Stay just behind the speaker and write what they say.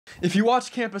If you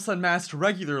watch Campus Unmasked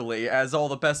regularly, as all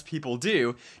the best people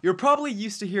do, you're probably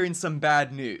used to hearing some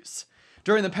bad news.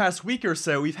 During the past week or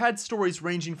so, we've had stories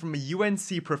ranging from a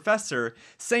UNC professor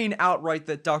saying outright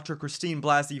that Dr. Christine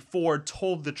Blasey Ford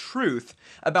told the truth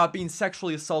about being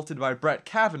sexually assaulted by Brett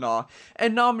Kavanaugh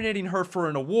and nominating her for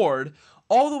an award,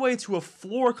 all the way to a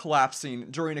floor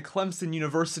collapsing during a Clemson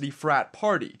University frat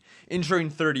party, injuring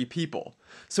 30 people.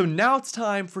 So now it's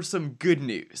time for some good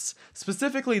news,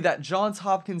 specifically that Johns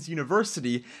Hopkins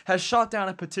University has shot down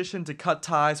a petition to cut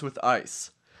ties with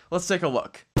ICE. Let's take a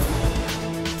look.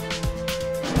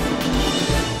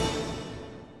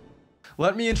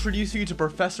 Let me introduce you to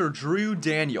Professor Drew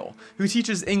Daniel, who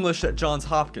teaches English at Johns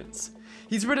Hopkins.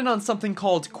 He's written on something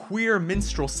called queer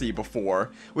minstrelsy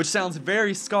before, which sounds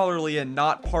very scholarly and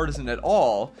not partisan at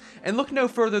all, and look no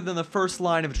further than the first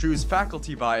line of Drew's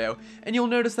faculty bio, and you'll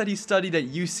notice that he studied at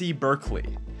UC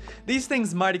Berkeley. These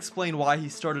things might explain why he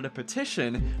started a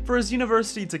petition for his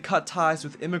university to cut ties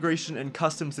with Immigration and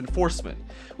Customs Enforcement,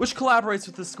 which collaborates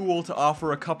with the school to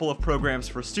offer a couple of programs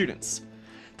for students.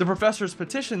 The professor's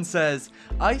petition says,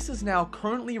 ICE is now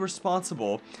currently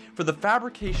responsible for the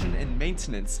fabrication and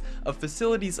maintenance of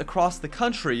facilities across the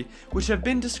country which have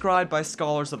been described by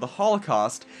scholars of the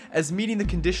Holocaust as meeting the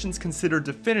conditions considered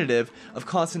definitive of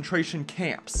concentration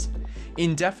camps.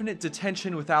 Indefinite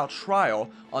detention without trial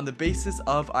on the basis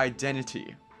of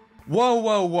identity.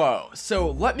 Whoa, so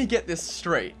let me get this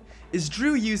straight. Is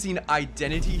Drew using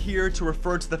identity here to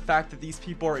refer to the fact that these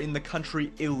people are in the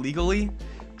country illegally?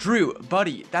 Drew,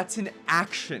 buddy, that's an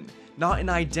action, not an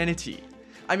identity.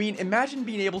 I mean, imagine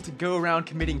being able to go around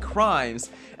committing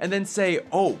crimes and then say,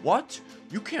 oh, what?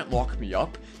 You can't lock me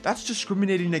up. That's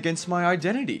discriminating against my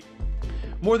identity.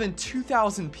 More than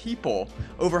 2,000 people,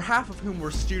 over half of whom were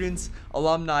students,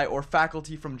 alumni, or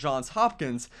faculty from Johns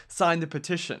Hopkins, signed the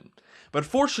petition. But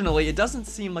fortunately, it doesn't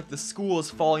seem like the school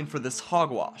is falling for this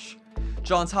hogwash.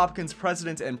 Johns Hopkins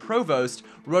president and provost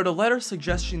wrote a letter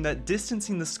suggesting that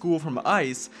distancing the school from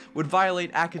ICE would violate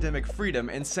academic freedom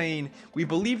and saying, "We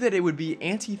believe that it would be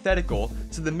antithetical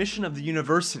to the mission of the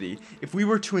university if we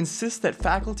were to insist that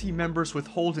faculty members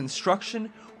withhold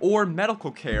instruction or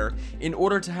medical care in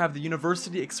order to have the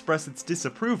university express its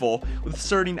disapproval with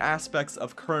certain aspects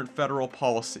of current federal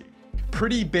policy."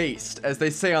 Pretty based, as they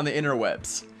say on the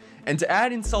interwebs. And to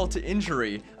add insult to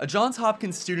injury, a Johns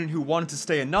Hopkins student who wanted to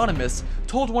stay anonymous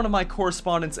told one of my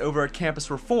correspondents over at Campus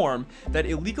Reform that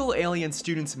illegal alien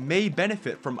students may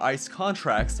benefit from ICE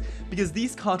contracts because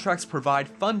these contracts provide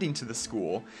funding to the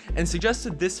school, and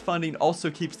suggested this funding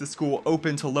also keeps the school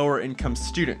open to lower income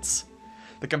students.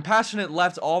 The compassionate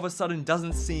left all of a sudden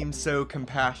doesn't seem so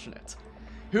compassionate.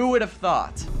 Who would have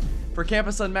thought? For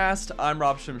Campus Unmasked, I'm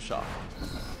Rob Shimshock.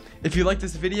 If you like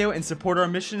this video and support our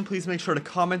mission, please make sure to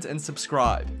comment and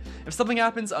subscribe. If something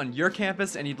happens on your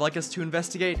campus and you'd like us to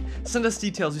investigate, send us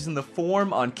details using the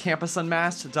form on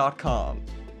campusunmasked.com.